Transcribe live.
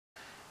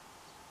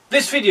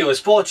This video is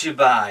brought to you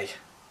by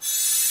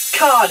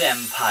Card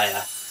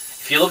Empire.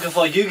 If you're looking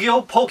for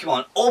Yu-Gi-Oh!,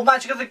 Pokemon or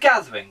Magic of the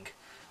Gathering,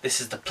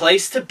 this is the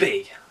place to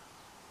be.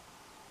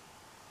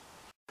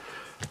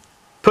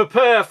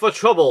 Prepare for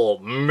trouble,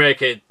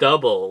 make it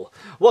double.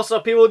 What's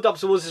up people,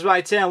 Dobbsyrules is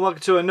right here and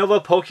welcome to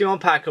another Pokemon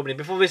pack opening.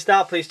 Before we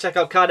start, please check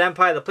out Card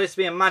Empire, the place to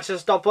be in Manchester,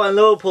 Stockport and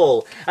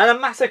Liverpool. And a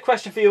massive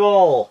question for you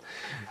all.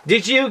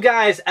 Did you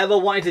guys ever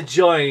want to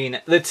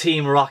join the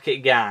Team Rocket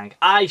gang?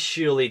 I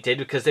surely did,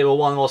 because they were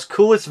one of the most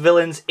coolest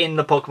villains in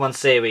the Pokemon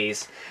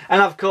series. And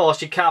of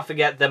course, you can't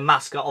forget the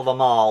mascot of them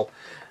all,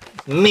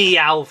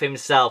 Meowth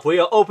himself. We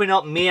are opening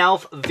up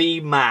Meowth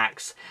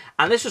VMAX.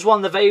 And this was one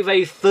of the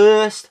very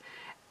first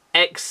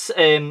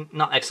Sword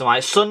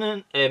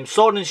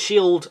and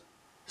Shield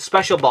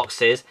special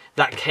boxes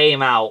that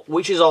came out,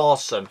 which is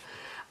awesome.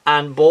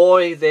 And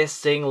boy, this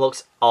thing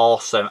looks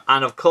awesome.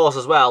 And of course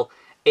as well,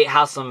 it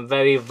has some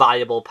very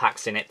valuable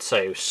packs in it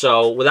too.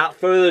 So without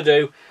further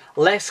ado,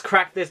 let's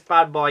crack this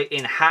bad boy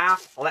in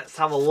half. Let's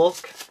have a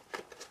look.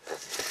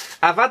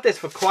 I've had this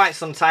for quite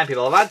some time,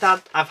 people.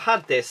 I've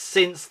had this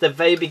since the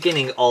very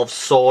beginning of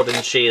Sword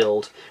and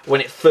Shield,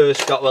 when it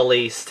first got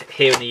released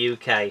here in the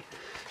UK.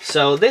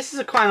 So this is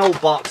a quite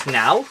old box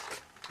now.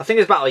 I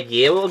think it's about a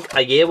year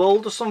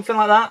old or something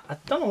like that. I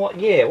don't know what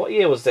year. What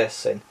year was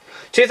this in?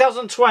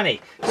 2020.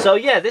 So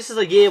yeah, this is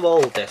a year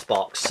old, this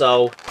box.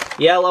 So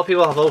yeah, a lot of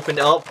people have opened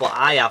it up, but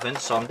I haven't.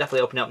 So I'm definitely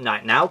opening it up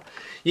right now.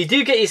 You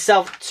do get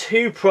yourself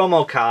 2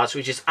 promo cards,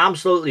 which is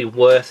absolutely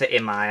worth it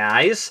in my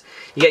eyes.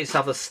 You get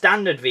yourself a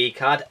standard V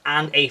card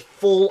and a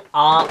full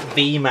art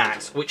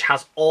VMAX, which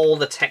has all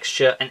the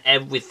texture and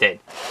everything.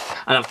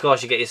 And of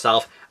course you get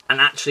yourself a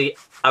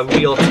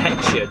real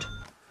textured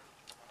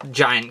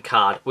giant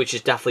card, which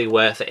is definitely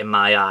worth it in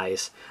my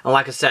eyes. And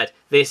like I said,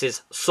 this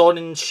is Sword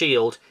and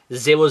Shield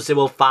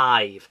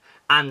 005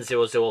 and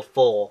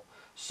 004.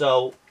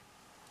 So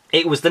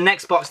it was the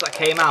next box that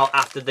came out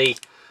after the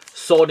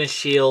Sword and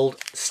Shield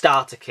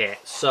starter kit.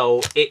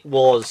 So it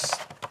was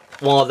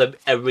one of the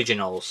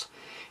originals.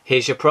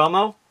 Here's your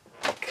promo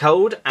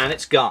code and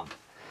it's gone.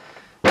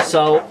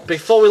 So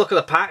before we look at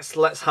the packs,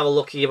 let's have a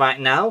look here right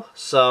now.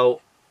 So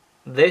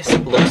this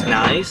looks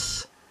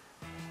nice.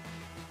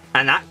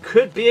 And that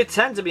could be a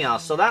 10 to be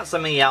honest. So that's a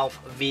Meowth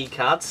V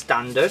card,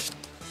 standard.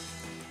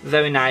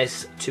 Very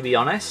nice to be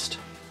honest.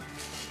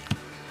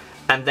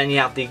 And then you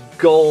have the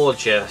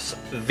gorgeous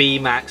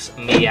VMAX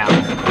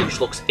Meowth, which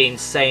looks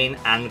insane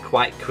and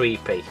quite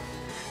creepy.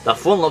 The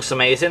front looks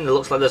amazing. It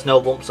looks like there's no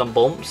bumps on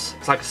bumps.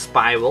 It's like a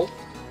spiral.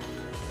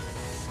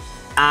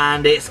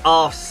 And it's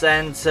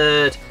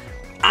off-centered.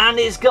 And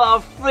it's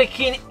got a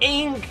freaking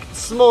ink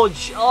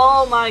smudge.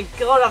 Oh my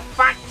god, a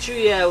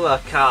factory error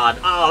card.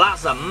 Oh,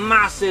 that's a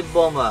massive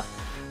bummer.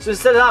 So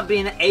instead of that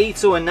being an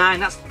 8 or a 9,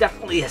 that's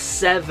definitely a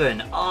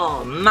 7.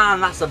 Oh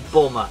man, that's a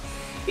bummer.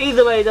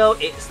 Either way though,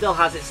 it still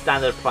has its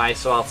standard price,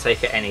 so I'll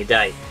take it any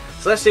day.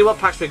 So let's see what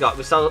packs we got.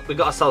 We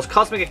got ourselves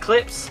Cosmic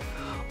Eclipse,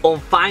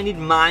 Unfinded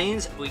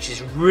Minds, which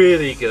is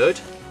really good.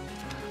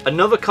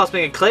 Another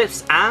Cosmic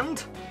Eclipse,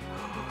 and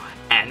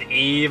an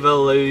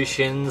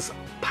Evolutions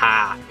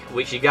pack,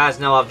 which you guys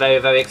know are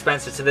very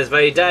expensive to this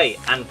very day,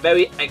 and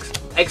very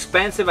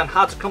expensive and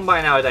hard to come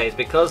by nowadays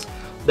because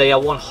they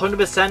are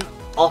 100%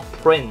 off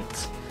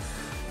print.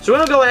 So we're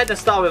going to go ahead and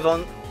start with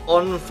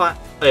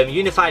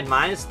Unified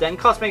Minds, then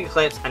Cosmic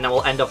Eclipse, and then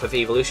we'll end off with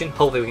Evolution.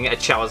 Hopefully we can get a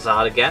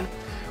Charizard again.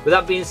 With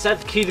that being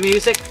said, cue the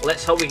music.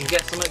 Let's hope we can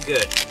get something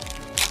good.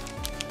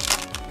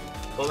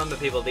 But remember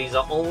people,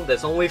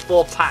 there's only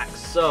 4 packs,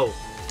 so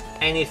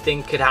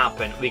anything could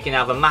happen. We can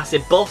have a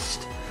massive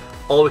bust,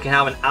 or we can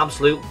have an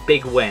absolute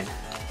big win.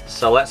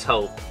 So let's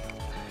hope.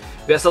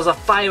 We got ourselves a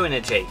Fire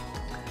Energy.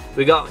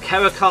 We got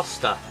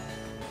Keracosta,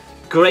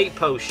 Great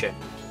Potion,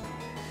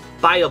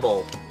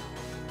 Bible.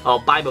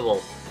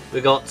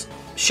 We got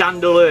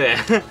Chandelier.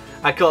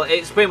 I call it.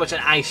 It's pretty much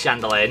an ice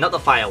chandelier, not the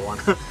fire one.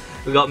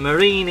 We got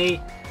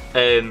Marini,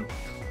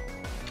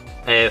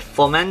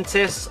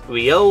 Fomentis,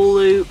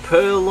 Riolu,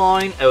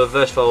 Purloin, a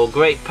Reverse Roll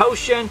Great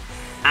Potion,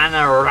 and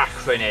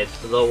Arachnid,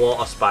 the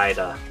Water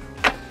Spider.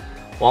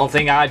 One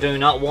thing I do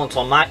not want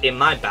in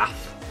my bath.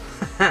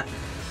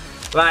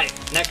 Right,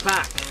 next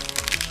pack.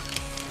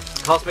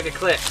 Cosmic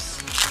Eclipse.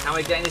 Can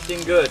we get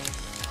anything good?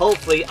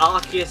 Hopefully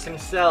Arceus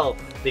himself,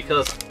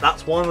 because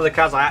that's one of the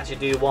cards I actually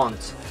do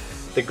want.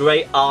 The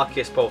great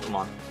Arceus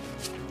Pokemon.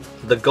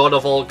 The god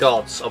of all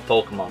gods of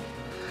Pokemon.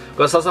 We've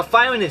got ourselves a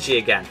Fire Energy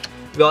again.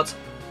 We've got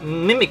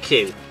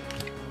Mimikyu.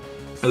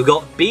 We've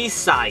got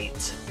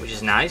B-Site, which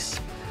is nice.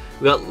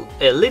 We've got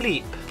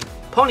Lileep,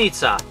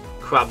 Ponyta,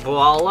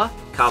 Crabrawler,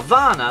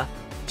 Carvana,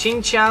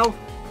 Chinchou,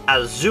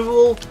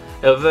 Azurill,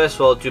 a Reverse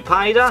Roll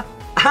Dupida,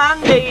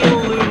 and a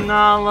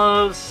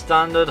Lunala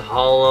Standard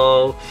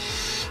Holo.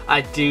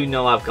 I do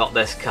know I've got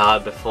this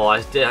card before.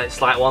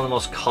 It's like one of the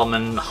most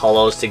common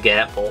holos to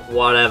get, but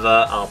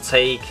whatever, I'll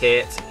take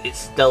it. It's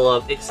still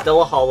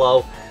a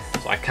holo,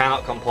 so I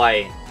cannot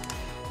complain.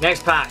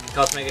 Next pack,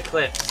 Cosmic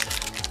Eclipse.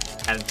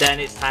 And then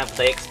it's time for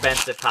the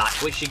expensive pack,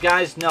 which you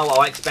guys know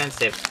are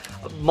expensive.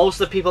 Most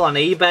of the people on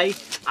eBay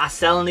are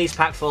selling these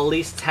packs for at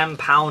least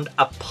 £10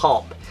 a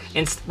pop,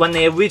 when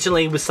they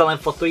originally were selling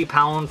for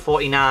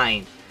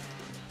 £3.49.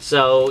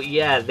 So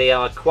yeah, they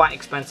are quite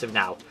expensive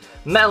now.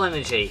 Metal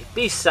Energy,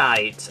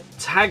 B-Side,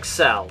 Tag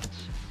Cell,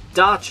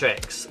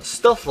 Dartrix,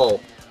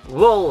 Stuffle,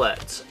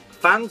 Rowlet,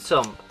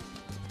 Phantom,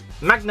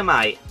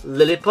 Magnemite,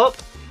 Lillipup,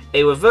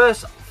 a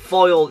reverse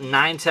foil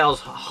Ninetales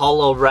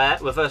holo rare,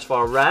 reverse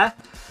foil rare,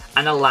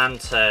 and a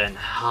Lantern.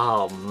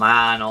 Oh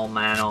man, oh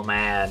man, oh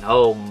man,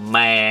 oh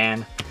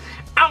man.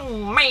 Oh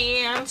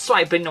man,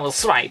 swipey no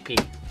swipey.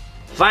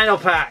 Final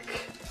pack.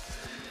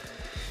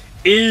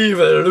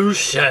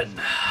 Evolution.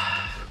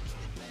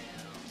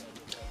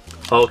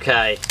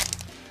 Okay.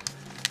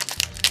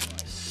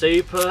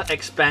 Super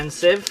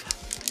expensive.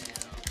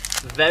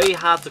 Very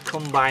hard to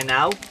come by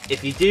now.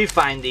 If you do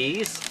find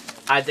these,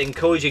 I'd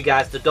encourage you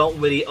guys to don't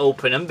really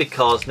open them,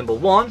 because number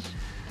one,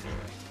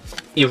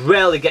 you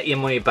rarely get your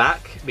money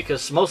back,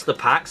 because most of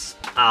the packs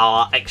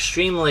are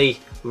extremely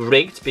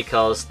rigged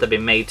because they've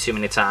been made too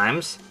many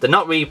times. They're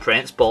not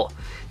reprints, but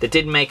they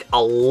did make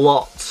a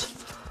lot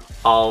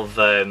of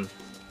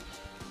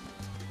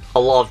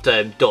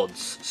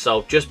duds,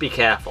 so just be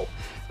careful.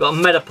 We've got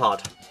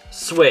Metapod,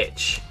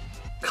 Switch,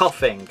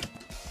 Coughing,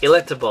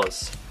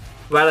 Electabuzz,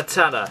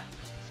 Rattata,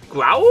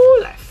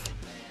 Growlithe,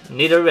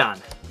 Nidoran,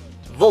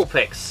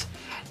 Vulpix,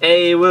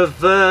 a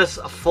reverse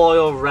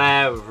foil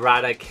rare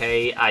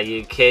Raticate, are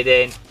you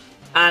kidding?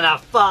 And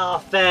a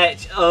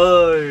Farfetch,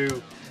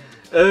 oh,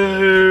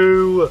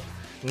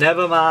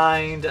 never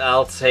mind,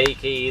 I'll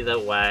take either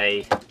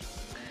way.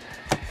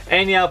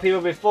 Anyhow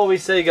people, before we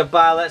say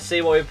goodbye, let's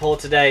see what we pulled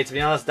today. To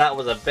be honest, that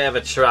was a bit of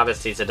a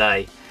travesty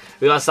today.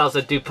 We got ourselves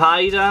a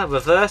Dupida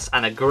reverse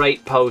and a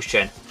Great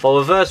Potion. For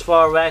reverse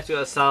foil rare, we got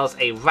ourselves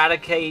a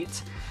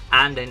Raticate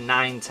and a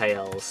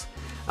Ninetales.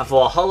 And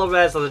for our holo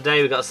rares of the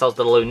day, we got ourselves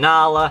the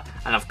Lunala,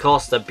 and of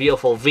course the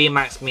beautiful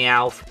VMAX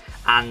Meowth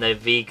and the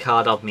V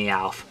card of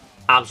Meowth.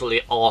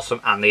 Absolutely awesome,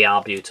 and they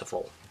are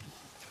beautiful.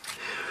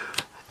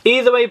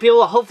 Either way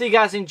people, hopefully you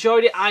guys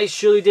enjoyed it. I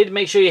surely did.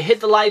 Make sure you hit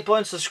the like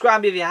button,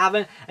 subscribe if you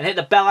haven't, and hit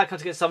the bell icon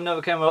to get some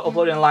notifications when we're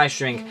uploading and live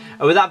streaming.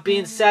 And with that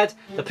being said,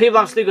 the people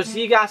I'm still going to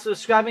see you guys for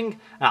subscribing, and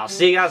I'll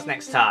see you guys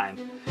next time.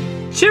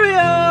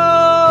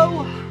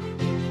 Cheerio!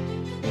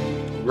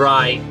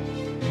 Right,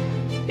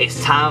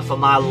 it's time for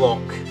my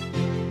luck,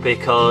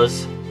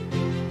 because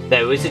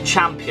there is a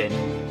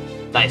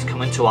champion that is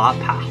coming to our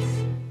path.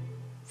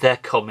 They're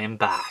coming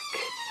back.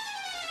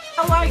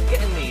 I like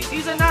getting these.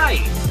 These are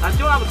nice. I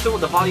don't have a clue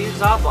what the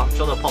values are, but I'm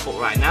sure they'll pop up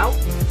right now.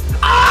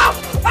 Ah!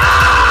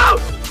 Ah!